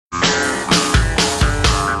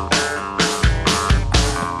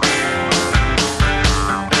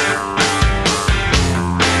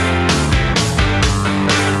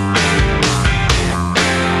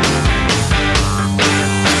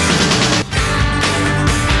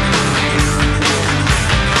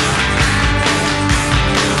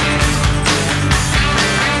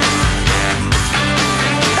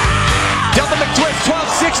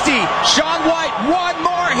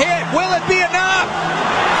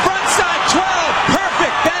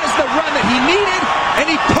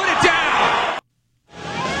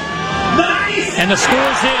the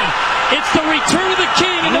score's in. It's the return of the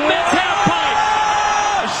king in the men's half pipe.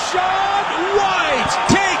 Shawn White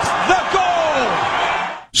takes the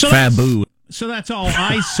goal. So Faboo. So that's all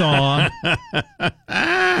I saw.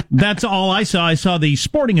 That's all I saw. I saw the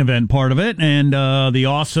sporting event part of it and the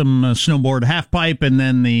awesome snowboard half pipe and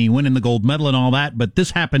then the winning the gold medal and all that. But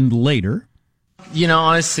this happened later. You know,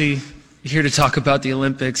 honestly, here to talk about the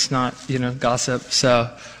Olympics, not, gossip.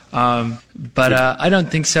 So, but I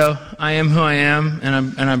don't think so. I am who I am,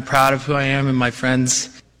 and I'm proud of who I am, and my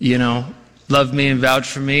friends, love me and vouch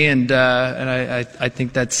for me, and I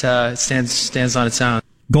think that stands on its own.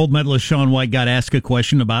 Gold medalist Shawn White got asked a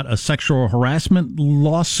question about a sexual harassment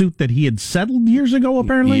lawsuit that he had settled years ago,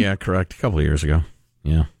 apparently. Yeah, correct. A couple of years ago.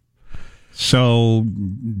 Yeah. So,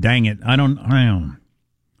 dang it. I don't.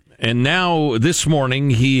 And now, this morning,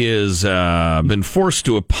 he has been forced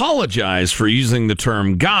to apologize for using the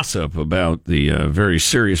term gossip about the very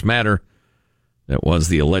serious matter that was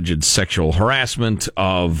the alleged sexual harassment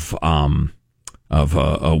of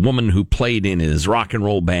a woman who played in his rock and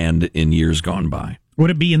roll band in years gone by. Would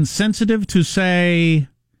it be insensitive to say,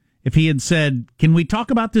 if he had said, can we talk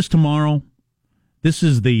about this tomorrow? This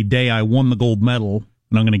is the day I won the gold medal,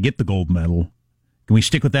 and I'm going to get the gold medal. Can we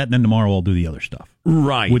stick with that, and then tomorrow I'll do the other stuff?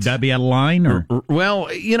 Right. Would that be out of line? Or? Well,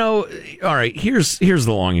 all right, here's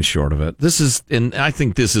the long and short of it. And I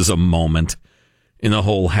think this is a moment in the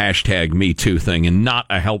whole hashtag Me Too thing, and not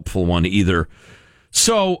a helpful one either.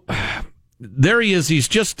 So, there he is.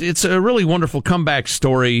 It's a really wonderful comeback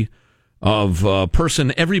story of a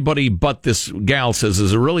person everybody but this gal says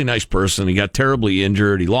is a really nice person. He got terribly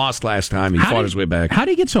injured. He lost last time. He fought his way back. How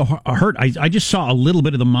did he get so hurt? I just saw a little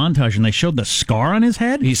bit of the montage, and they showed the scar on his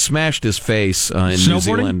head. He smashed his face in New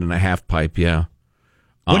Zealand in a half pipe, yeah.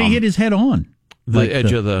 What did he hit his head on? The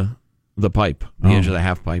edge of the pipe, the edge of the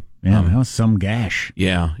half pipe. Yeah, that was some gash.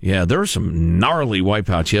 Yeah. There were some gnarly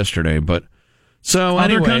wipeouts yesterday, but so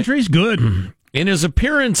other anyway, countries, good. In his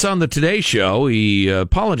appearance on the Today Show, he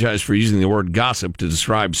apologized for using the word gossip to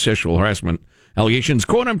describe sexual harassment allegations.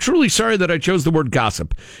 Quote, I'm truly sorry that I chose the word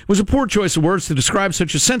gossip. It was a poor choice of words to describe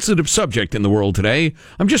such a sensitive subject in the world today.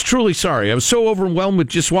 I'm just truly sorry. I was so overwhelmed with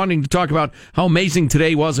just wanting to talk about how amazing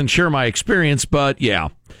today was and share my experience, but yeah.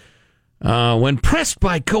 When pressed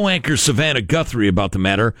by co-anchor Savannah Guthrie about the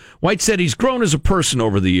matter, White said he's grown as a person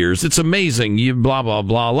over the years. It's amazing, blah, blah,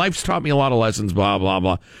 blah. Life's taught me a lot of lessons, blah, blah,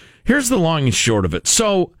 blah. Here's the long and short of it.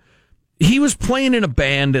 So he was playing in a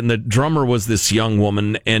band, and the drummer was this young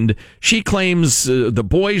woman, and she claims the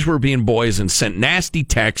boys were being boys and sent nasty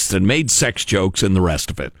texts and made sex jokes and the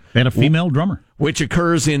rest of it. And a female drummer. Which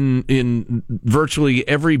occurs in virtually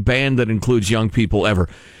every band that includes young people ever.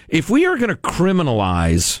 If we are going to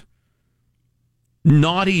criminalize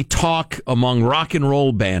naughty talk among rock and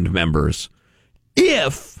roll band members,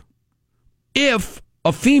 if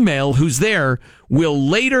a female who's there will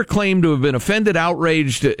later claim to have been offended,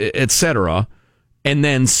 outraged, etc., and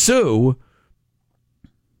then sue,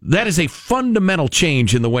 that is a fundamental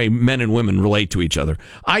change in the way men and women relate to each other.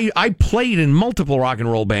 I played in multiple rock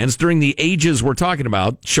and roll bands during the ages we're talking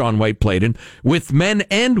about, Shawn White played in, with men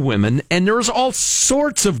and women, and there was all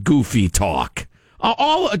sorts of goofy talk.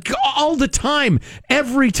 All the time,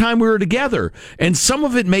 every time we were together. And some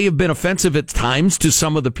of it may have been offensive at times to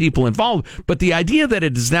some of the people involved, but the idea that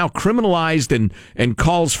it is now criminalized and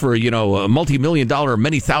calls for, a multi-million-dollar,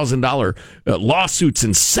 many $1,000 lawsuits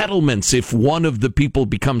and settlements if one of the people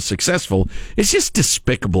becomes successful, it's just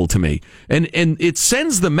despicable to me. And it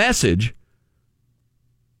sends the message,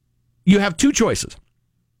 you have two choices.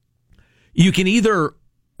 You can either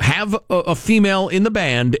have a female in the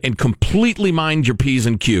band and completely mind your P's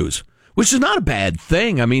and Q's, which is not a bad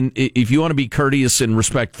thing. I mean, if you want to be courteous and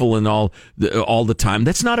respectful and all the time,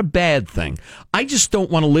 that's not a bad thing. I just don't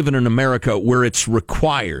want to live in an America where it's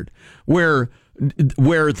required, where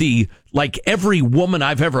every woman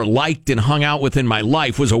I've ever liked and hung out with in my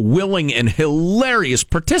life was a willing and hilarious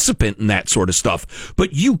participant in that sort of stuff.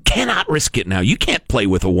 But you cannot risk it now. You can't play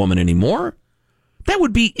with a woman anymore. That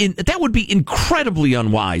would be incredibly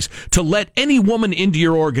unwise to let any woman into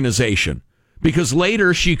your organization, because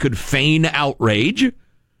later she could feign outrage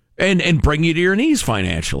and bring you to your knees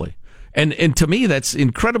financially. And to me, that's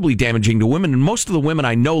incredibly damaging to women. And most of the women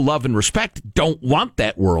I know, love, and respect don't want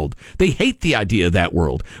that world. They hate the idea of that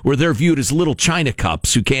world where they're viewed as little china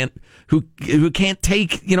cups who can't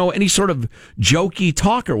take, any sort of jokey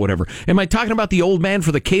talk or whatever. Am I talking about the old man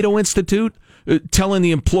for the Cato Institute telling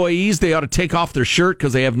the employees they ought to take off their shirt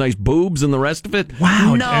because they have nice boobs and the rest of it.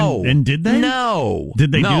 Wow. No. And did they? No.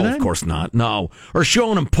 Did they do that? No, of course not. No. Or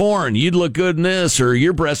showing them porn. You'd look good in this, or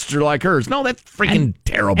your breasts are like hers. No, that's freaking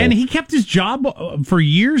terrible. And he kept his job for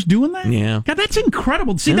years doing that? Yeah. God, that's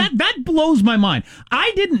incredible. See, that blows my mind.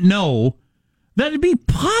 I didn't know that it'd be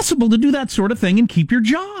possible to do that sort of thing and keep your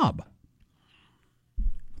job.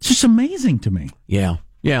 It's just amazing to me. Yeah.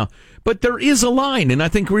 But there is a line, and I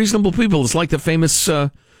think reasonable people, it's like the famous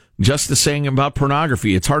justice saying about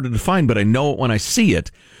pornography. It's hard to define, but I know it when I see it.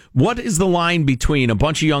 What is the line between a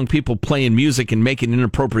bunch of young people playing music and making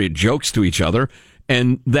inappropriate jokes to each other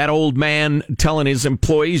and that old man telling his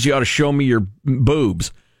employees, you ought to show me your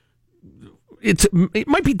boobs? It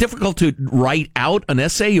might be difficult to write out an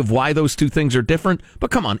essay of why those two things are different,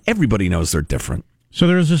 but come on, everybody knows they're different. So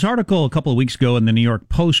there was this article a couple of weeks ago in the New York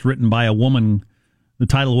Post written by a woman. The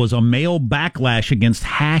title was "A Male Backlash Against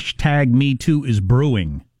 #MeToo is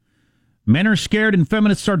Brewing." Men are scared and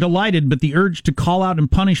feminists are delighted, but the urge to call out and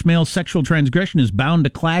punish male sexual transgression is bound to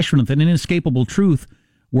clash with an inescapable truth.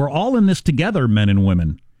 We're all in this together, men and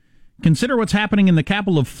women. Consider what's happening in the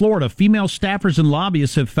capital of Florida. Female staffers and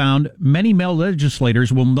lobbyists have found many male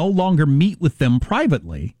legislators will no longer meet with them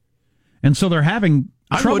privately. And so they're having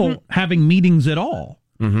trouble having meetings at all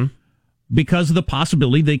because of the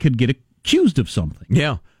possibility they could get accused of something.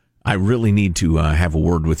 Yeah. I really need to have a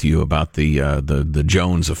word with you about the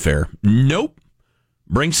Jones affair. Nope.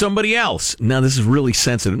 Bring somebody else. Now, this is really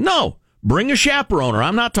sensitive. No. Bring a chaperoner.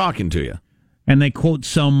 I'm not talking to you. And they quote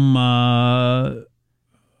some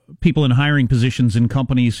people in hiring positions in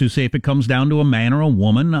companies who say if it comes down to a man or a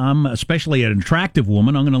woman, especially an attractive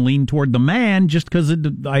woman, I'm going to lean toward the man just because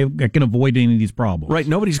I can avoid any of these problems. Right.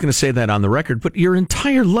 Nobody's going to say that on the record, but your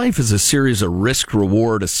entire life is a series of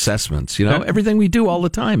risk-reward assessments. You know, everything we do all the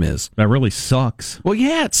time is. That really sucks. Well,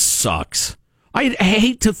 yeah, it sucks. I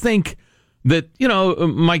hate to think that,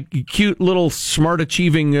 my cute little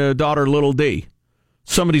smart-achieving daughter, Little D,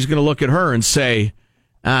 somebody's going to look at her and say,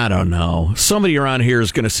 I don't know. Somebody around here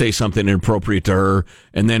is going to say something inappropriate to her,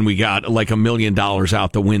 and then we got like $1 million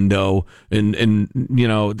out the window, and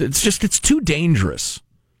it's too dangerous.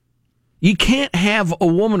 You can't have a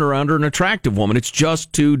woman around her, an attractive woman. It's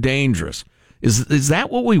just too dangerous. Is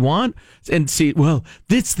that what we want? And see, well,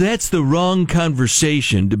 that's the wrong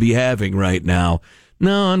conversation to be having right now.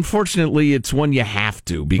 No, unfortunately, it's one you have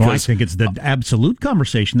to. Because I think it's the absolute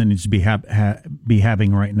conversation that needs to be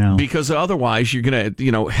having right now. Because otherwise, you're going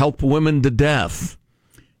to help women to death.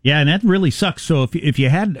 Yeah, and that really sucks. So if you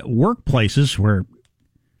had workplaces where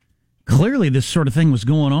clearly this sort of thing was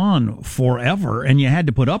going on forever, and you had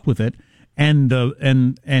to put up with it, and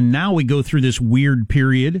now we go through this weird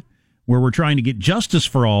period where we're trying to get justice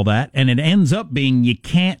for all that, and it ends up being you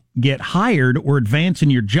can't get hired or advance in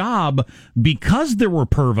your job because there were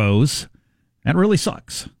pervos. That really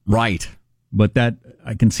sucks. Right. But that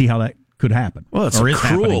I can see how that could happen. Well, it's a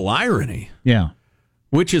cruel irony. Yeah.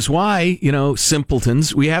 Which is why,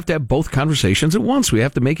 simpletons, we have to have both conversations at once. We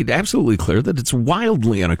have to make it absolutely clear that it's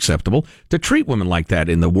wildly unacceptable to treat women like that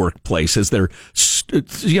in the workplace as they're,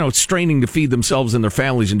 straining to feed themselves and their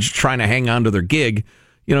families and just trying to hang on to their gig,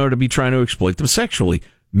 to be trying to exploit them sexually.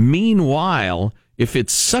 Meanwhile, if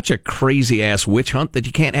it's such a crazy-ass witch hunt that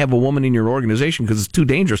you can't have a woman in your organization because it's too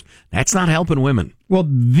dangerous, that's not helping women. Well,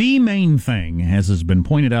 the main thing, as has been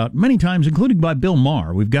pointed out many times, including by Bill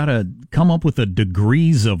Maher, we've got to come up with a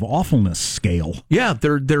degrees of awfulness scale. Yeah,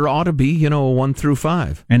 there ought to be, a 1 through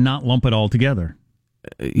 5. And not lump it all together.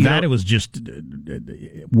 It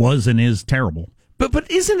was and is terrible.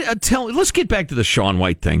 But isn't it let's get back to the Shawn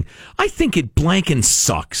White thing. I think it blanking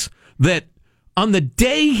sucks that on the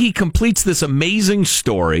day he completes this amazing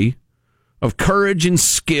story of courage and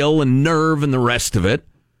skill and nerve and the rest of it,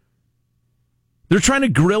 they're trying to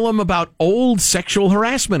grill him about old sexual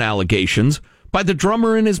harassment allegations by the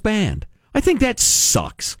drummer in his band. I think that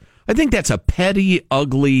sucks. I think that's a petty,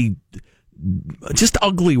 ugly, just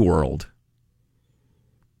ugly world.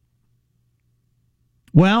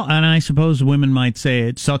 Well, and I suppose women might say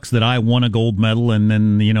it sucks that I won a gold medal and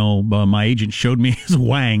then, my agent showed me his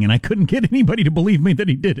wang and I couldn't get anybody to believe me that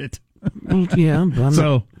he did it. Well, yeah.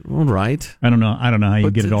 All right. I don't know how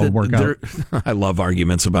you get it all to work out. I love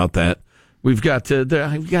arguments about that. We've got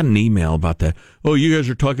an email about that. Oh, you guys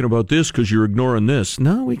are talking about this because you're ignoring this.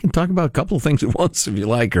 No, we can talk about a couple of things at once if you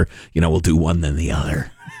like, or, we'll do one then the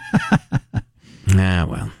other.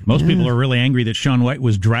 Well. Most people are really angry that Shawn White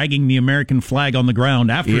was dragging the American flag on the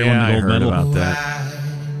ground after he won the gold medal. About that.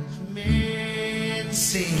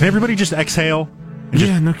 Can everybody just exhale?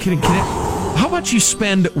 No kidding. How about you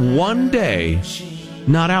spend one day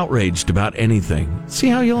not outraged about anything. See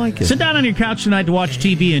how you like it. Sit down on your couch tonight to watch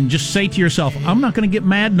TV and just say to yourself, I'm not going to get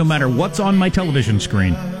mad no matter what's on my television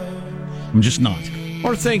screen. I'm just not.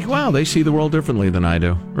 Or think, wow, they see the world differently than I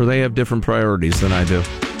do. Or they have different priorities than I do.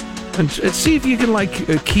 And see if you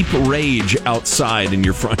can, keep rage outside in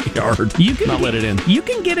your front yard. You can let it in. You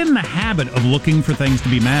can get in the habit of looking for things to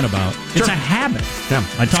be mad about. It's a habit. Yeah,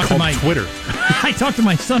 I talk to my Twitter. I talk to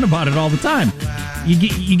my son about it all the time.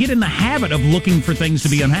 You get in the habit of looking for things to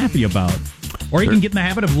be unhappy about. Or you can get in the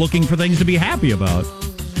habit of looking for things to be happy about.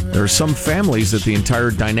 There are some families that the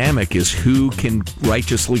entire dynamic is who can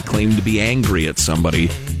righteously claim to be angry at somebody,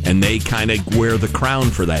 and they kind of wear the crown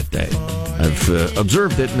for that day. I've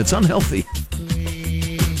observed it, and it's unhealthy.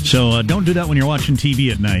 So don't do that when you're watching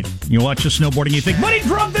TV at night. You watch the snowboarding, you think, but he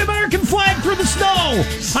drove the American flag through the snow!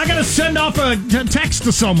 I gotta send off a text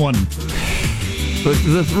to someone. But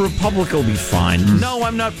the Republic will be fine. No,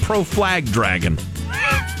 I'm not pro-flag dragon.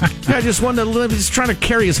 I just wanted to live. He's trying to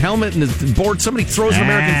carry his helmet and his board. Somebody throws an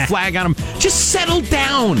American flag on him. Just settle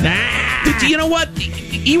down. You know what?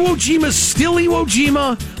 Iwo Jima's still Iwo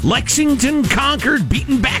Jima. Lexington conquered,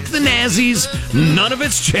 beaten back the Nazis. None of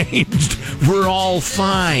it's changed. We're all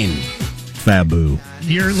fine. Faboo.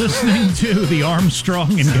 You're listening to the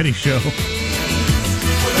Armstrong and Getty Show.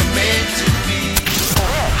 This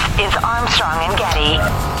is Armstrong and Getty.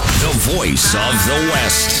 The voice of the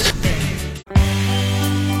West.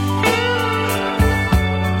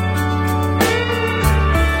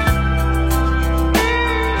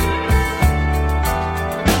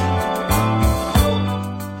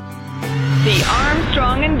 The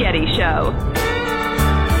Armstrong and Getty Show.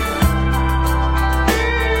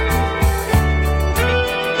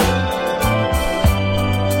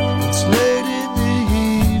 It's late in the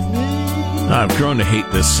evening. I've grown to hate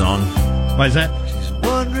this song. Why is that?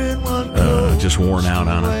 Wondering what Just worn out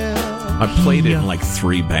on it. I played it in like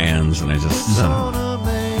 3 bands, and I just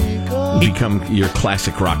become your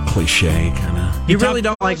classic rock cliche kind of. You really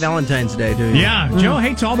don't like Valentine's Day, do you? Yeah, Joe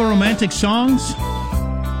hates all the romantic songs.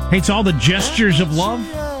 Hates all the gestures of love.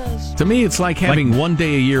 To me, it's like having one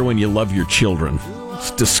day a year when you love your children.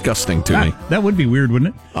 It's disgusting to me. That would be weird,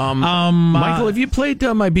 wouldn't it? Michael, have you played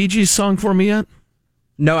my Bee Gees song for me yet?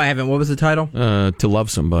 No, I haven't. What was the title? To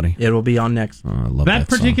Love Somebody. It will be on next. I love that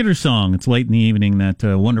particular song. It's late in the evening, that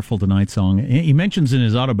Wonderful Tonight song. He mentions in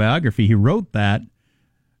his autobiography, he wrote that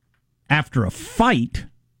after a fight,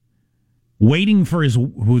 waiting for his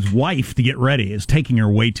wife to get ready. Is taking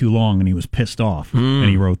her way too long, and he was pissed off, and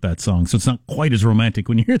he wrote that song. So it's not quite as romantic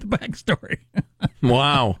when you hear the backstory.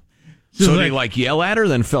 Wow. So did he yell at her,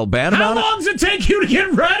 then felt bad about it? How long does it take you to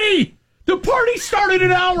get ready? The party started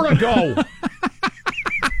an hour ago.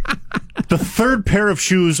 The third pair of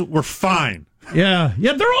shoes were fine. Yeah,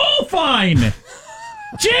 they're all fine.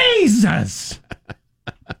 Jesus.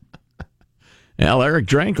 Well, Eric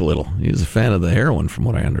drank a little. He was a fan of the heroin, from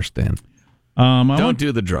what I understand. Don't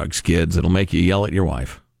do the drugs, kids. It'll make you yell at your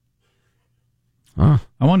wife. I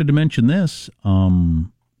wanted to mention this.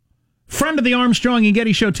 Friend of the Armstrong and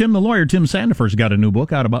Getty Show, Tim the lawyer, Tim Sandifer's got a new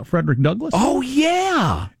book out about Frederick Douglass. Oh,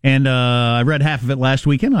 yeah. And I read half of it last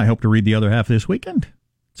weekend. I hope to read the other half this weekend.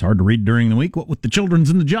 It's hard to read during the week, what with the children's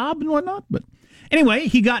in the job and whatnot. But anyway,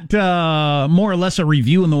 he got more or less a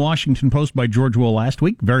review in the Washington Post by George Will last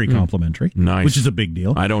week. Very complimentary. Nice. Which is a big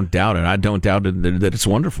deal. I don't doubt it. I don't doubt that it's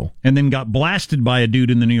wonderful. And then got blasted by a dude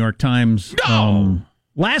in the New York Times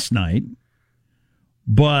last night.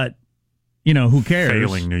 But, who cares?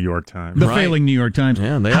 Failing New York Times. The failing New York Times.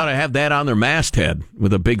 Yeah, they ought to have that on their masthead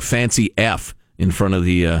with a big fancy F in front of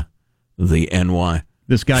the NY.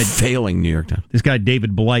 This guy, failing New York Times. This guy,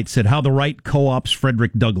 David Blight, said how the right co-ops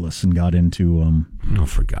Frederick Douglass and got into... oh,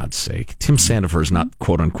 for God's sake. Tim Sandifer is not,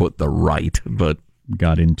 quote-unquote, the right, but...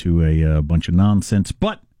 Got into a bunch of nonsense.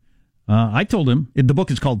 But I told him, the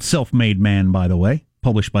book is called Self-Made Man, by the way,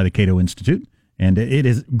 published by the Cato Institute, and it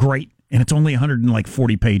is great, and it's only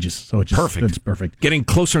 140 pages, so it's perfect. It's perfect. Getting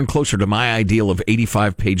closer and closer to my ideal of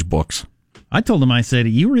 85-page books. I told him, I said,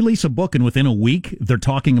 you release a book and within a week they're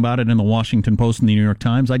talking about it in the Washington Post and the New York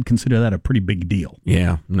Times, I'd consider that a pretty big deal.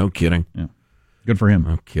 Yeah, no kidding. Yeah. Good for him.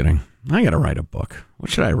 No kidding. I got to write a book.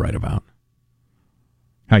 What should I write about?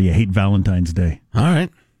 How you hate Valentine's Day. All right.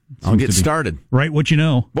 I'll get started. Write what you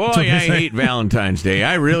know. Boy, I hate Valentine's Day.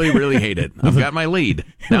 I really, really hate it. I've got my lead.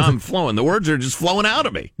 Now I'm flowing. The words are just flowing out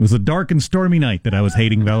of me. It was a dark and stormy night that I was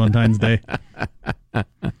hating Valentine's Day.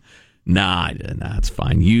 Nah, it's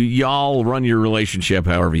fine. Y'all run your relationship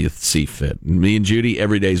however you see fit. Me and Judy,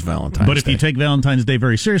 every day's Valentine's Day. But if you take Valentine's Day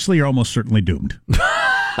very seriously, you're almost certainly doomed.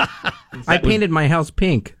 I I painted my house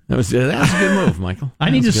pink. That's a good move, Michael. I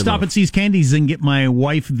need to stop at See's Candies and get my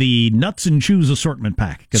wife the Nuts and Chews assortment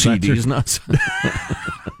pack. CD's nuts.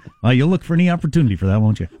 You'll look for any opportunity for that,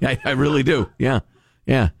 won't you? Yeah, I really do. Yeah.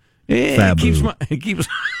 Faboo. It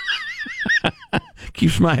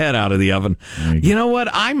keeps my head out of the oven. You know what?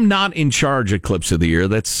 I'm not in charge of Clips of the Year.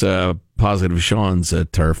 That's Positive Sean's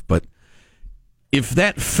turf. But if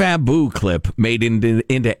that Faboo clip made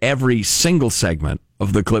into every single segment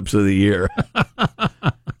of the Clips of the Year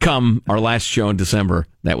come our last show in December,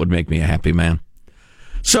 that would make me a happy man.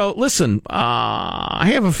 So, listen,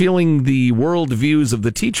 I have a feeling the world views of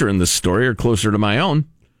the teacher in this story are closer to my own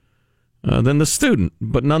than the student.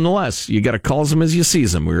 But nonetheless, you got to call them as you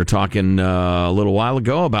sees them. We were talking a little while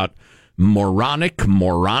ago about moronic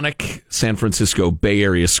San Francisco Bay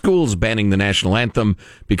Area schools banning the national anthem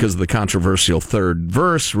because of the controversial third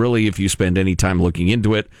verse. Really, if you spend any time looking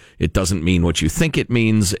into it, it doesn't mean what you think it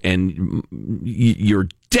means, and you're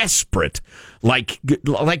desperate, like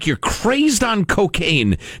you're crazed on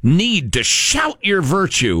cocaine, need to shout your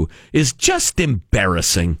virtue is just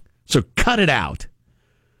embarrassing. So cut it out.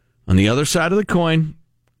 On the other side of the coin,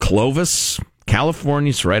 Clovis,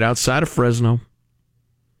 California, it's right outside of Fresno.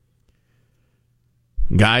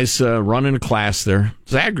 Guys running a class there.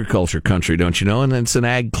 It's agriculture country, don't you know? And it's an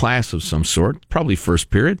ag class of some sort, probably first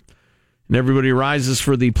period. And everybody rises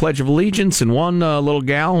for the Pledge of Allegiance, and one little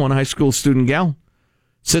gal, one high school student gal,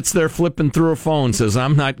 sits there flipping through her phone, says,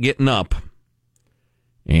 "I'm not getting up."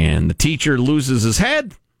 And the teacher loses his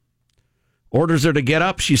head, orders her to get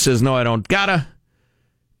up. She says, "No, I don't gotta."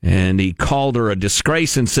 And he called her a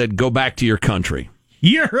disgrace and said, "Go back to your country."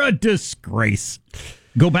 You're a disgrace.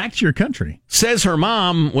 Go back to your country. Says her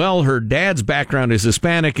mom, well, her dad's background is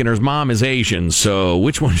Hispanic and her mom is Asian, so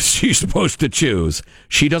which one is she supposed to choose?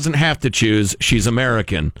 She doesn't have to choose. She's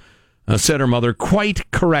American, said her mother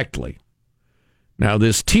quite correctly. Now,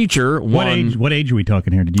 this teacher... What age are we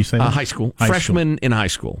talking here? Did you say that? High school. Freshman in high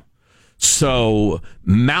school. So,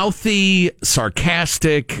 mouthy,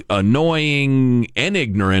 sarcastic, annoying, and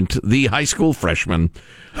ignorant, the high school freshman...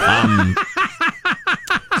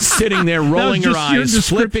 sitting there rolling her eyes,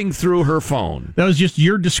 flipping through her phone. That was just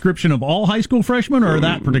your description of all high school freshmen, or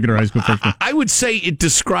that particular high school freshman? I would say it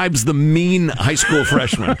describes the mean high school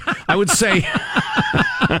freshman. I would say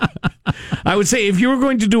if you were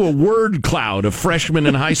going to do a word cloud of freshmen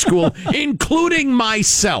in high school, including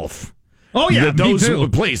myself. Oh, yeah, me too.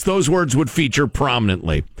 Please, those words would feature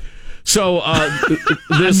prominently. So,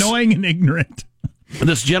 this annoying and ignorant.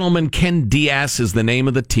 This gentleman, Ken Diaz, is the name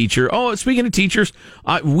of the teacher. Oh, speaking of teachers,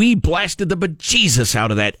 we blasted the bejesus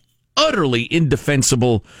out of that utterly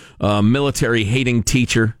indefensible military-hating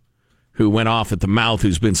teacher who went off at the mouth,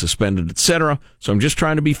 who's been suspended, etc. So I'm just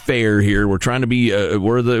trying to be fair here. We're trying to be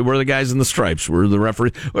we're the guys in the stripes. We're the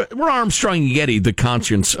referee. We're Armstrong and Getty, the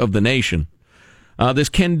conscience of the nation. This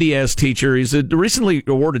Ken Diaz teacher, he's a recently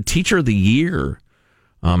awarded Teacher of the Year.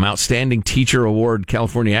 Outstanding Teacher Award,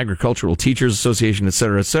 California Agricultural Teachers Association, et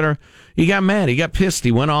cetera, et cetera. He got mad. He got pissed.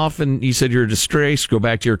 He went off and he said, "You're a disgrace. Go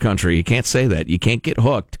back to your country." You can't say that. You can't get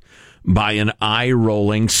hooked by an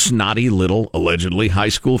eye-rolling, snotty little, allegedly high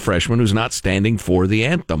school freshman who's not standing for the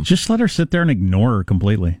anthem. Just let her sit there and ignore her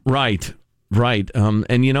completely. Right.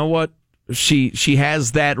 And you know what? She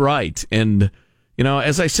has that right. And, you know,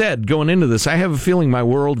 as I said, going into this, I have a feeling my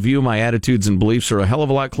worldview, my attitudes and beliefs are a hell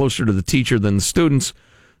of a lot closer to the teacher than the students.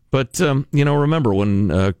 But, remember,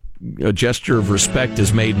 when a gesture of respect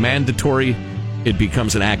is made mandatory, it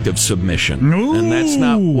becomes an act of submission. Ooh. And that's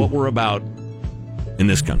not what we're about in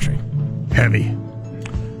this country. Heavy.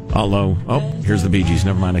 Although, here's the Bee Gees.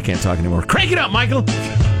 Never mind, I can't talk anymore. Crank it up, Michael!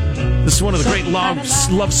 This is one of the great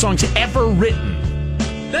love songs ever written.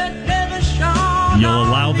 You'll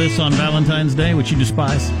allow this on Valentine's Day, which you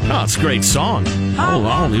despise? Oh, it's a great song. Hold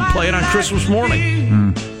on, you play it on Christmas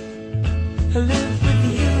morning.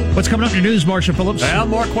 What's coming up in your news, Marshall Phillips? Well,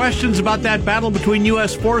 more questions about that battle between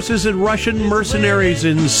U.S. forces and Russian mercenaries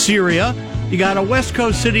in Syria. You got a West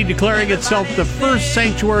Coast city declaring itself the first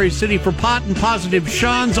sanctuary city for pot and positive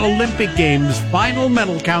Sean's Olympic Games final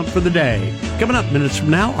medal count for the day. Coming up minutes from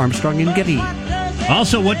now, Armstrong and Getty.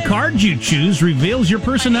 Also, what card you choose reveals your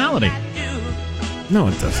personality. No,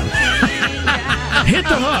 it doesn't. Hit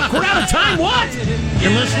the hook. We're out of time. What?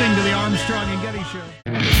 You're listening to the Armstrong and Getty Show.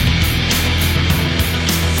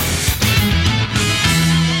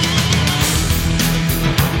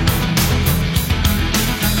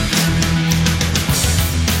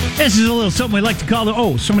 This is a little something we like to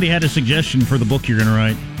call somebody had a suggestion for the book you're going to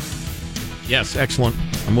write. Yes, excellent.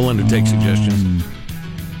 I'm willing to take suggestions.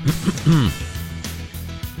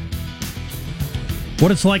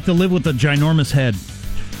 What it's like to live with a ginormous head.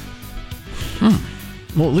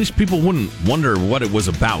 Well, at least people wouldn't wonder what it was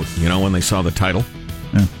about, when they saw the title.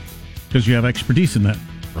 Yeah. Because you have expertise in that.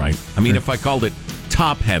 Right. I mean, if I called it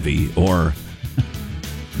Top Heavy or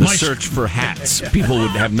The Search for Hats, people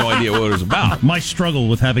would have no idea what it was about. My struggle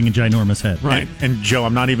with having a ginormous head. Right. And Joe,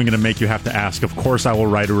 I'm not even going to make you have to ask. Of course, I will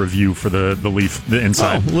write a review for the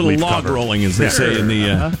inside. A little leaf log cover. rolling, as they say in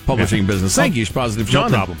the publishing business. Thank you, Positive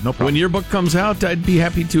John. No problem. When your book comes out, I'd be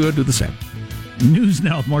happy to do the same. News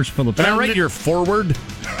now with Marsh Phillips. Can I write your forward?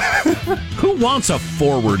 Who wants a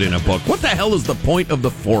forward in a book? What the hell is the point of the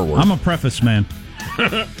forward? I'm a preface man.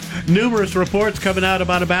 Numerous reports coming out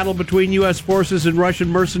about a battle between U.S. forces and Russian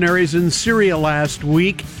mercenaries in Syria last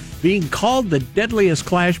week, being called the deadliest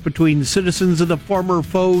clash between citizens of the former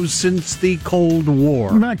foes since the Cold War.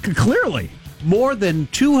 Clearly. More than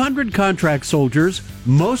 200 contract soldiers,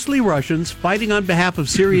 mostly Russians, fighting on behalf of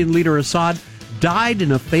Syrian leader Assad, died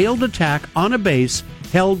in a failed attack on a base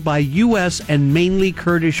held by U.S. and mainly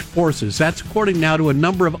Kurdish forces. That's according now to a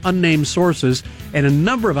number of unnamed sources, and a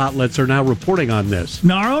number of outlets are now reporting on this.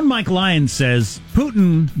 Now, our own Mike Lyons says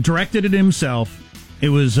Putin directed it himself. It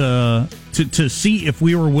was to see if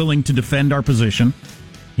we were willing to defend our position.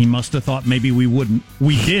 He must have thought maybe we wouldn't.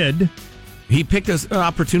 We did. He picked an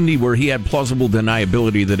opportunity where he had plausible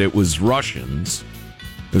deniability that it was Russians.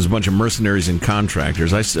 There's a bunch of mercenaries and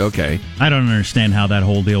contractors. Okay. I don't understand how that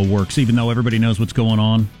whole deal works, even though everybody knows what's going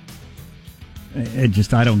on.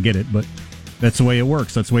 I don't get it, but that's the way it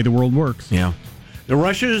works. That's the way the world works. Yeah. The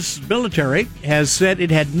Russia's military has said it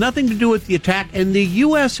had nothing to do with the attack, and the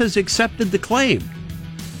U.S. has accepted the claim.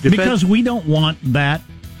 Because we don't want that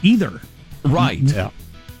either. Right. Yeah.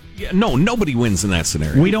 No, nobody wins in that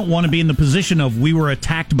scenario. We don't want to be in the position of we were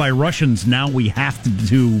attacked by Russians, now we have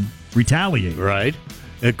to retaliate. Right.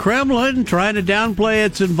 The Kremlin trying to downplay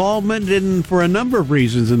its involvement for a number of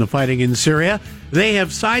reasons in the fighting in Syria. They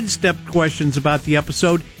have sidestepped questions about the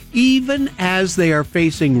episode, even as they are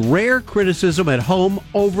facing rare criticism at home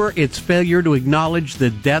over its failure to acknowledge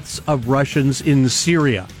the deaths of Russians in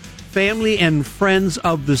Syria. Family and friends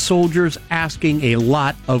of the soldiers asking a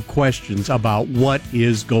lot of questions about what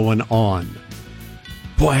is going on.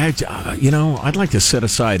 Boy, I'd like to set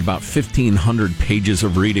aside about 1,500 pages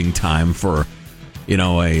of reading time for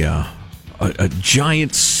a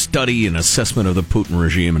giant study and assessment of the Putin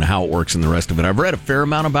regime and how it works and the rest of it. I've read a fair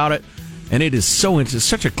amount about it, and it is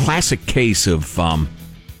such a classic case of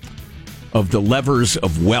the levers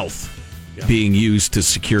of wealth being used to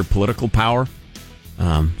secure political power.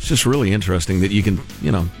 It's just really interesting that you can,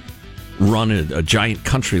 run a giant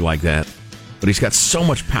country like that. But he's got so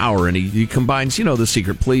much power, and he combines, the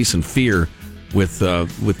secret police and fear with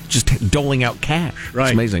just doling out cash. Right.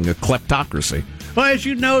 It's amazing, a kleptocracy. Well, as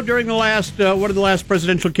you know, during the last one of the last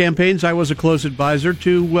presidential campaigns, I was a close advisor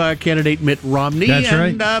to candidate Mitt Romney. That's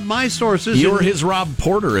and, right. My sources... You're his Rob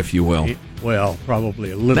Porter, if you will. Well,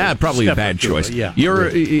 probably a little... That probably a step bad up to choice. it, yeah. You're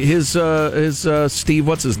his Steve,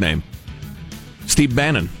 what's his name? Steve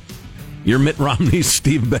Bannon. You're Mitt Romney's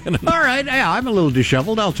Steve Bannon. All right, yeah, I'm a little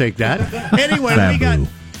disheveled. I'll take that. Anyway, Faboo.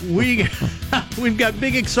 we've got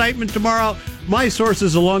big excitement tomorrow. My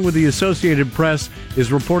sources, along with the Associated Press,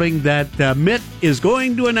 is reporting that Mitt is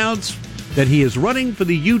going to announce that he is running for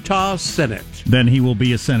the Utah Senate. Then he will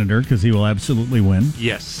be a senator because he will absolutely win.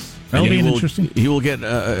 Yes. That'll be interesting. He will get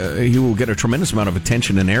a tremendous amount of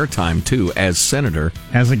attention and airtime too as senator,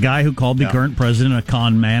 as a guy who called the current president a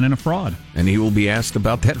con man and a fraud, and he will be asked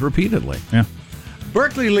about that repeatedly. Yeah.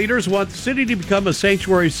 Berkeley leaders want the city to become a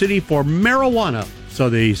sanctuary city for marijuana. So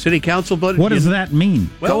the city council voted. What does that mean?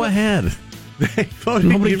 Well, go ahead. They voted.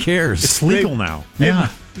 Nobody cares. It's legal now. Yeah.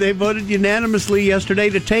 They voted unanimously yesterday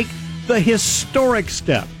to take the historic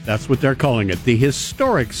step. That's what they're calling it, the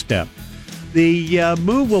historic step. The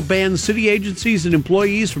move will ban city agencies and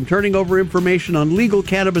employees from turning over information on legal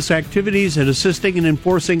cannabis activities and assisting in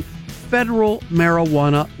enforcing federal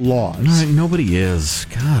marijuana laws. Nobody is.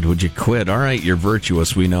 God, would you quit? All right, you're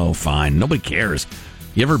virtuous. We know. Fine. Nobody cares.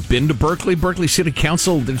 You ever been to Berkeley? Berkeley City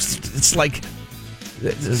Council? It's like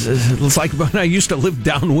when I used to live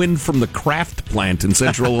downwind from the Kraft plant in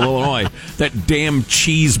central Illinois. That damn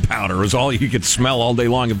cheese powder was all you could smell all day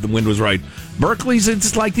long if the wind was right. Berkeley's,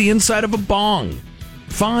 it's like the inside of a bong.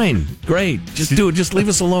 Fine. Great. Just do it. Just leave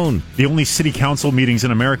us alone. The only city council meetings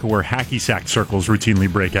in America where hacky sack circles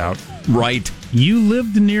routinely break out. Right. You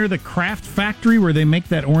lived near the Kraft factory where they make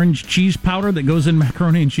that orange cheese powder that goes in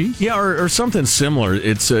macaroni and cheese? Yeah, or something similar.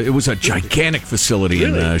 It was a gigantic facility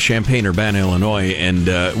in Champaign-Urbana, Illinois, and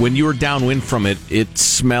when you were downwind from it, it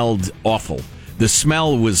smelled awful. The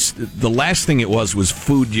smell was, the last thing it was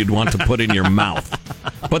food you'd want to put in your mouth.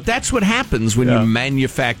 But that's what happens when you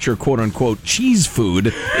manufacture quote-unquote cheese food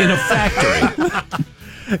in a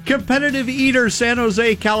factory. Competitive eater San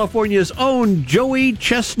Jose, California's own Joey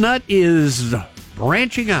Chestnut is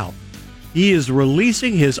branching out. He is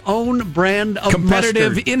releasing his own brand of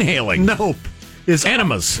competitive mustard. Inhaling. Nope. His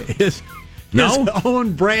enemas. His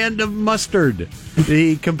own brand of mustard.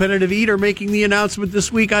 The competitive eater making the announcement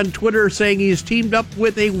this week on Twitter, saying he's teamed up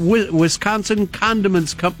with a Wisconsin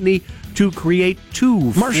condiments company to create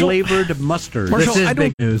two flavored mustards. Marshall, This is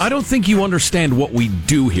big news. I don't think you understand what we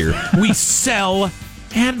do here. We sell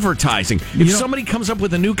advertising. If somebody comes up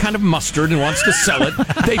with a new kind of mustard and wants to sell it,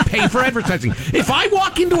 they pay for advertising. If I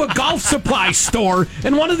walk into a golf supply store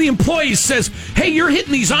and one of the employees says, "Hey, you're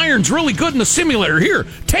hitting these irons really good in the simulator. Here,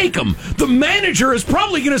 take them." The manager is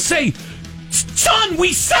probably going to say, "Son,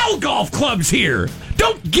 we sell golf clubs here.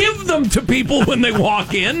 Don't give them to people when they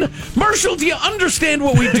walk in." Marshall, do you understand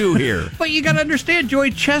what we do here? But you got to understand, Joey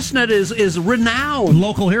Chestnut is renowned.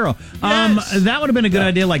 Local hero. Yes. That would have been a good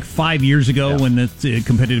idea like 5 years ago when the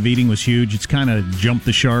competitive eating was huge. It's kind of jumped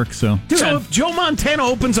the shark. So if Joe Montana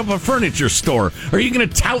opens up a furniture store, are you going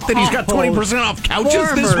to tout that he's got 20% off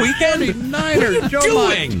couches this weekend? What are you Joe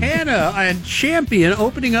doing? Montana and champion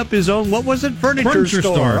opening up his own, what was it, furniture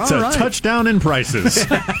store. It's a touchdown in prices.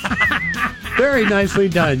 Very nicely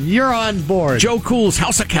done. You're on board. Joe Cool's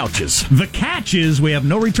House of Couches. The catch is we have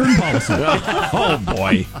no return policy. Oh,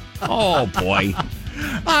 boy. Oh, boy.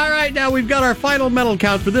 All right, now we've got our final medal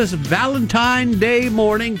count for this Valentine Day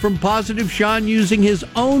morning from Positive Shawn, using his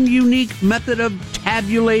own unique method of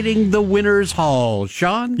tabulating the winner's haul.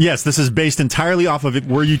 Shawn? Yes, this is based entirely off of it.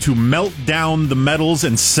 Were you to melt down the metals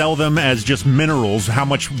and sell them as just minerals, how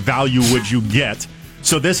much value would you get?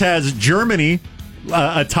 So this has Germany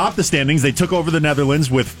atop the standings. They took over the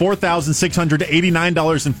Netherlands with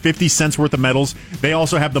 $4,689.50 worth of medals. They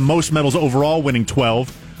also have the most medals overall, winning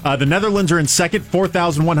 12. The Netherlands are in second,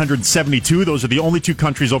 4,172. Those are the only two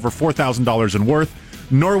countries over $4,000 in worth.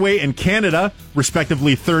 Norway and Canada,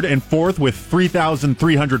 respectively, third and fourth with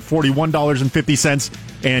 $3,341.50,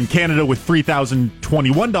 and Canada with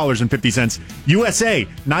 $3,021.50. USA,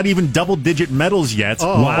 not even double-digit medals yet.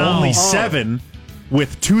 Only seven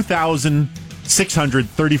with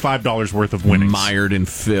 $2,635 worth of winnings. Mired in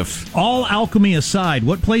fifth. All alchemy aside,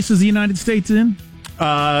 what place is the United States in?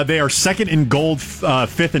 They are second in gold,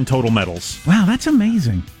 fifth in total medals. Wow, that's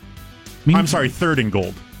amazing. I'm sorry, third in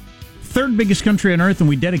gold. Third biggest country on earth, and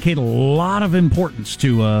we dedicate a lot of importance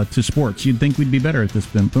to sports. You'd think we'd be better at this,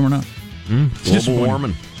 but we're not. Global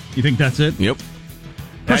warming. You think that's it? Yep. Of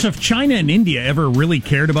course, if China and India ever really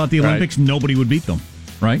cared about the Olympics, nobody would beat them,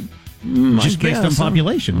 right? Just based on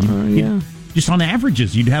population. Yeah. Just on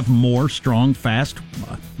averages, you'd have more strong, fast,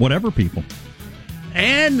 whatever people.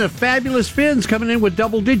 And the fabulous Finns coming in with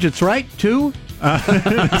double digits, right? 2?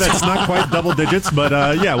 That's not quite double digits, but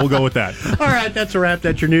yeah, we'll go with that. All right, that's a wrap.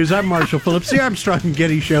 That's your news. I'm Marshall Phillips, the Armstrong and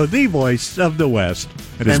Getty Show, the voice of the West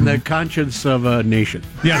and the conscience of a nation.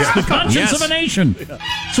 Yes, the conscience of a nation.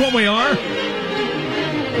 That's what we are.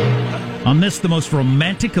 On this, the most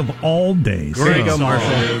romantic of all days. There you go,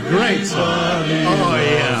 Marshall. Great song. Oh,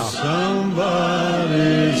 yeah.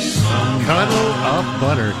 Cuddle Up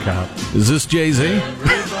Buttercup. Is this Jay-Z?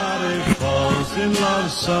 The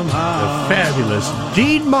fabulous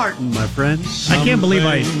Gene Martin, my friends. I can't believe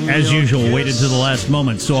I, as usual, waited to the last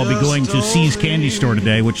moment, so I'll be going to C's Candy Store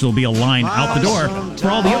today, which there'll be a line out the door for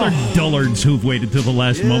all the other dullards who've waited to the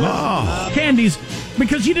last moment. Candies,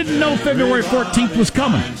 because you didn't know February 14th was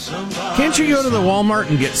coming. Can't you go to the Walmart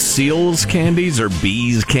and get Seals candies or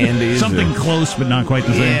Bees candies? Something close, but not quite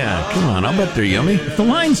the same. Yeah, come on, I'll bet they're yummy. If the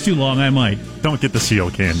line's too long, I might. Don't get the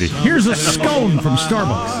seal candy. Here's a scone from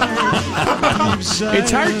Starbucks.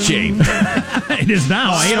 It's heart-shaped. It is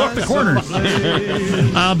now. I ate off the corners.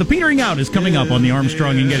 The petering out is coming up on the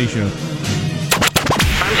Armstrong and Getty Show.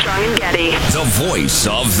 Armstrong and Getty. The voice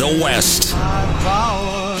of the West.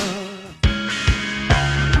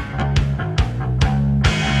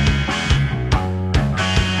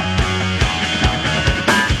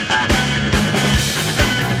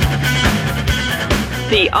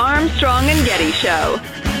 The Armstrong and Getty Show.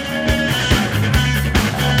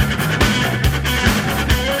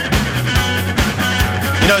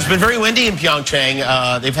 You know, it's been very windy in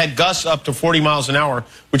Pyeongchang. They've had gusts up to 40 miles an hour,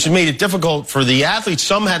 which has made it difficult for the athletes.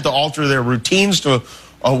 Some had to alter their routines to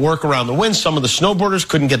work around the wind. Some of the snowboarders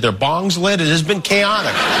couldn't get their bongs lit. It has been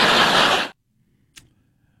chaotic.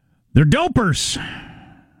 They're dopers.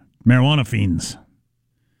 Marijuana fiends.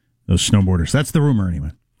 Those snowboarders. That's the rumor,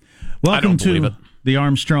 anyway. Welcome to the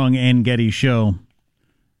Armstrong and Getty Show.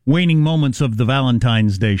 waning moments of the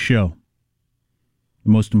Valentine's Day show.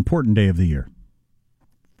 The most important day of the year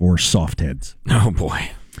for softheads. Oh,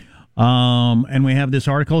 boy. And we have this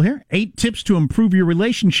article here. 8 tips to improve your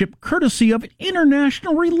relationship, courtesy of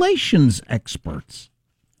international relations experts.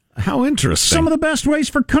 How interesting. Some of the best ways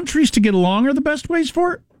for countries to get along are the best ways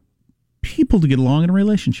for people to get along in a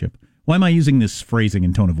relationship. Why am I using this phrasing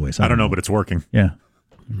and tone of voice? I don't know, but it's working. Yeah.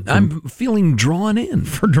 I'm feeling drawn in.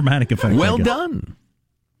 For dramatic effect. Well done.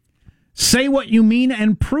 Say what you mean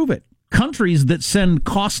and prove it. Countries that send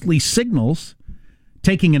costly signals,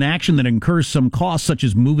 taking an action that incurs some cost, such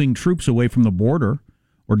as moving troops away from the border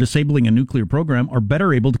or disabling a nuclear program, are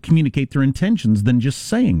better able to communicate their intentions than just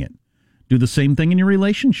saying it. Do the same thing in your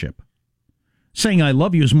relationship. Saying I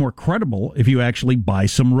love you is more credible if you actually buy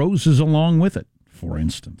some roses along with it, for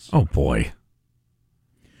instance. Oh, boy.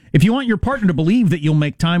 If you want your partner to believe that you'll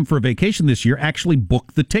make time for a vacation this year, actually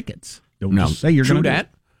book the tickets. Don't just say you're going to do it.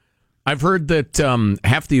 I've heard that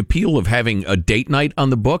half the appeal of having a date night on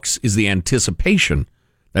the books is the anticipation.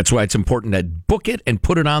 That's why it's important to book it and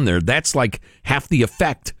put it on there. That's like half the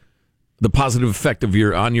effect, the positive effect of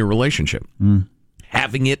on your relationship.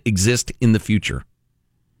 Having it exist in the future.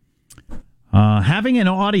 Having an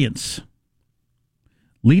audience.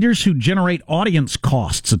 Leaders who generate audience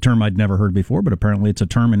costs, a term I'd never heard before, but apparently it's a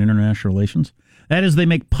term in international relations. That is, they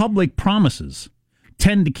make public promises,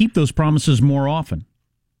 tend to keep those promises more often.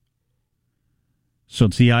 So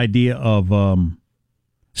it's the idea of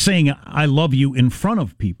saying I love you in front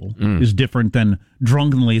of people is different than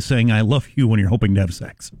drunkenly saying I love you when you're hoping to have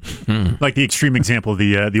sex. Like the extreme example of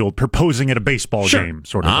the old proposing at a baseball game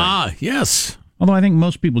sort of thing. Ah, yes. Although I think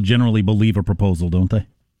most people generally believe a proposal, don't they?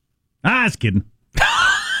 I was kidding.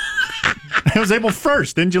 I was April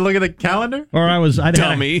 1st. Didn't you look at the calendar? Or I'd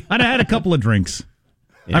Dummy. I'd had a couple of drinks.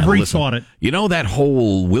 Yeah, I've rethought it. You know that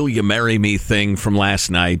whole will you marry me thing from last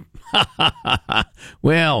night?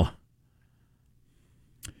 Well,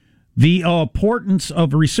 the importance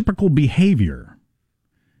of reciprocal behavior.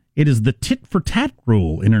 It is the tit-for-tat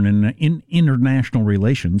rule in international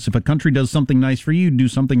relations. If a country does something nice for you, do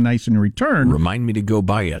something nice in return. Remind me to go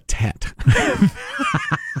buy a tat.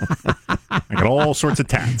 I got all sorts of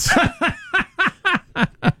tats.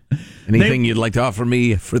 Anything you'd like to offer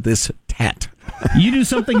me for this tat? You do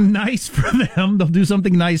something nice for them, they'll do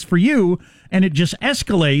something nice for you, and it just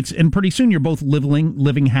escalates, and pretty soon you're both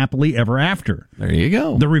living happily ever after. There you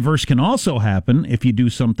go. The reverse can also happen if you do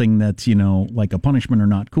something that's, like a punishment or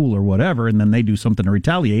not cool or whatever, and then they do something to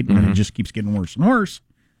retaliate, and it just keeps getting worse and worse.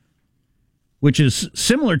 Which is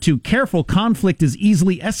similar to careful conflict is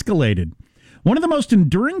easily escalated. One of the most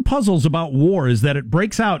enduring puzzles about war is that it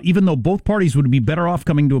breaks out even though both parties would be better off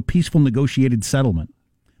coming to a peaceful negotiated settlement.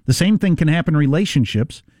 The same thing can happen in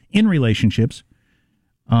relationships. One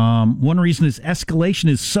reason is escalation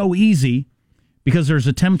is so easy because there's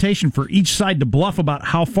a temptation for each side to bluff about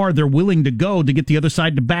how far they're willing to go to get the other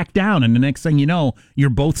side to back down. And the next thing you know, you're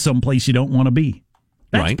both someplace you don't want to be.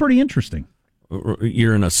 That's pretty interesting.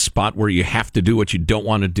 You're in a spot where you have to do what you don't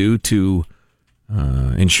want to do to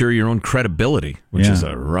ensure your own credibility, which is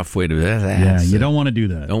a rough way to do that. Yeah, you don't want to do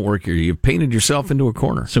that. Don't work here. You've painted yourself into a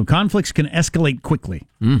corner. So conflicts can escalate quickly.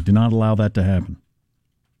 Do not allow that to happen.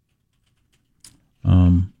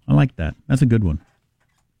 I like that. That's a good one.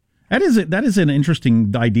 That is an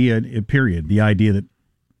interesting idea, period. The idea that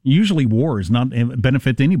usually war is not a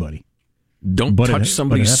benefit to anybody. Don't touch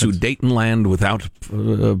somebody's Sudetenland without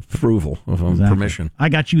approval, permission. I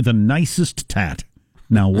got you the nicest tat.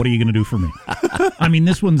 Now, what are you going to do for me? I mean,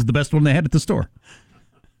 this one's the best one they had at the store.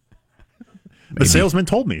 The salesman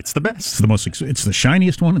told me it's the best. It's the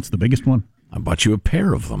shiniest one. It's the biggest one. I bought you a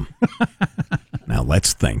pair of them. Now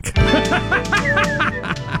let's think.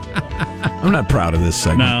 I'm not proud of this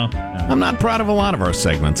segment. No. I'm not proud of a lot of our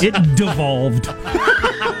segments. It devolved.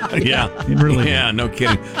 Yeah. It really did. Yeah, no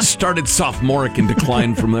kidding. Started sophomoric and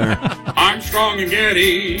declined from there. Armstrong and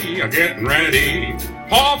Getty are getting ready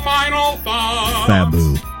for final thoughts.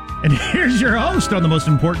 Faboo. And here's your host on the most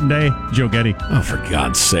important day, Joe Getty. Oh, for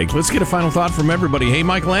God's sake. Let's get a final thought from everybody. Hey,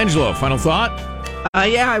 Michelangelo, final thought?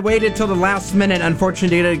 I waited till the last minute,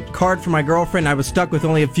 unfortunately, to get a card for my girlfriend. I was stuck with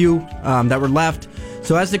only a few that were left.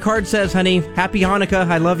 So as the card says, honey, happy Hanukkah,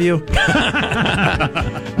 I love you.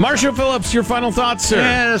 Marshall Phillips, your final thoughts, sir?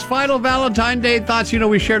 Yes, final Valentine Day thoughts.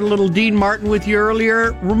 We shared a little Dean Martin with you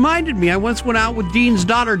earlier. Reminded me, I once went out with Dean's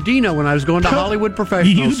daughter, Dina, when I was going to Hollywood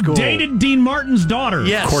Professional School. You dated Dean Martin's daughter.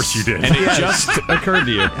 Yes. Of course you did. And it just occurred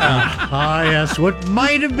to you. Yes, what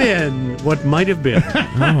might have been. What might have been.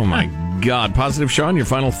 Oh, my God. Positive Sean, your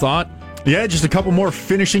final thought? Yeah, just a couple more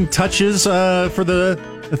finishing touches for the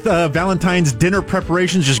Valentine's dinner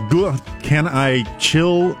preparations. Just go. Can I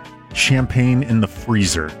chill champagne in the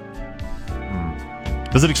freezer?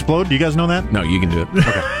 Does it explode? Do you guys know that? No, you can do it.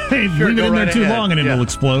 Okay. Hey, leave it in there too long and it'll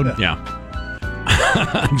explode. Yeah.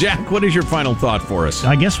 Jack, what is your final thought for us?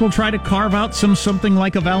 I guess we'll try to carve out something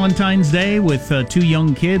like a Valentine's Day with 2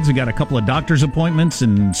 young kids. We got a couple of doctor's appointments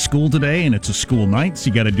and school today, and it's a school night, so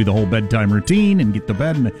you got to do the whole bedtime routine and get to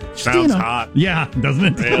bed. And Sounds hot. Yeah,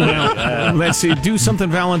 doesn't it? Let's see. Do something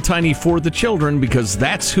Valentine-y for the children, because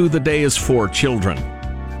that's who the day is for, children.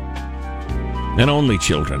 And only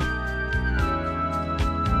children.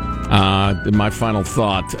 My final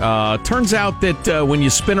thought. Turns out that when you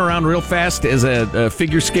spin around real fast as a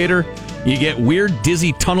figure skater, you get weird,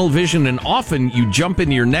 dizzy tunnel vision, and often you jump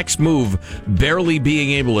into your next move barely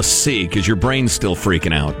being able to see because your brain's still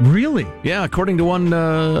freaking out. Really? Yeah, according to one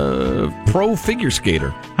pro figure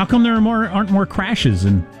skater. How come there aren't more crashes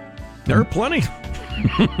and there are plenty.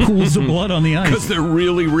 Pools of blood on the ice? Because they're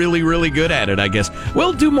really, really, really good at it, I guess.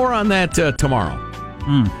 We'll do more on that tomorrow.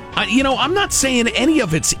 I'm not saying any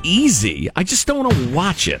of it's easy. I just don't want to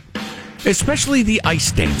watch it, especially the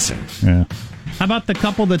ice dancing. Yeah. How about the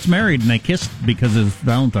couple that's married and they kissed because it's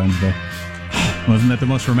Valentine's Day? Wasn't that the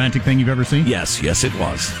most romantic thing you've ever seen? Yes, it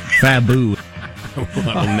was. Faboo.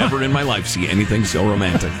 I will never in my life see anything so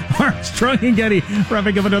romantic. Armstrong and Getty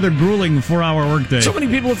wrapping up another grueling 4-hour workday. So many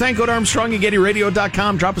people to thank. Go to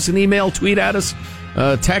ArmstrongandGettyRadio.com. Drop us an email, tweet at us,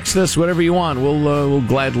 text us, whatever you want. We'll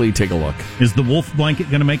gladly take a look. Is the wolf blanket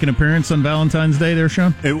going to make an appearance on Valentine's Day there,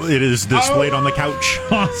 Sean? It is displayed on the couch.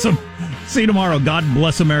 Awesome. See you tomorrow. God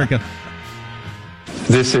bless America.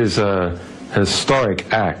 This is a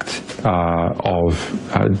historic act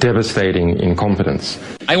of devastating incompetence.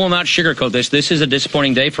 I will not sugarcoat this. This is a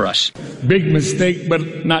disappointing day for us. Big mistake,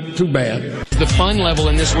 but not too bad. The fun level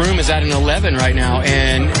in this room is at an 11 right now,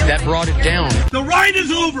 and that brought it down. The ride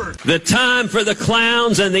is over. The time for the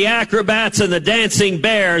clowns and the acrobats and the dancing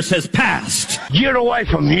bears has passed. Get away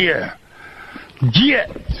from here.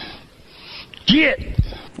 Get.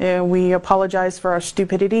 We apologize for our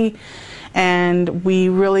stupidity, and we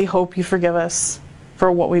really hope you forgive us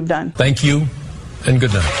for what we've done. Thank you, and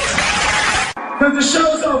good night. The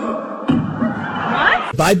show's over.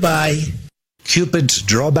 What? Bye-bye. Cupid,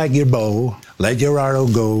 draw back your bow, let your arrow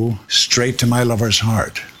go straight to my lover's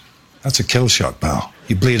heart. That's a kill shot, pal.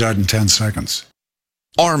 You bleed out in 10 seconds.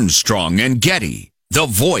 Armstrong and Getty, the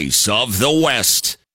voice of the West.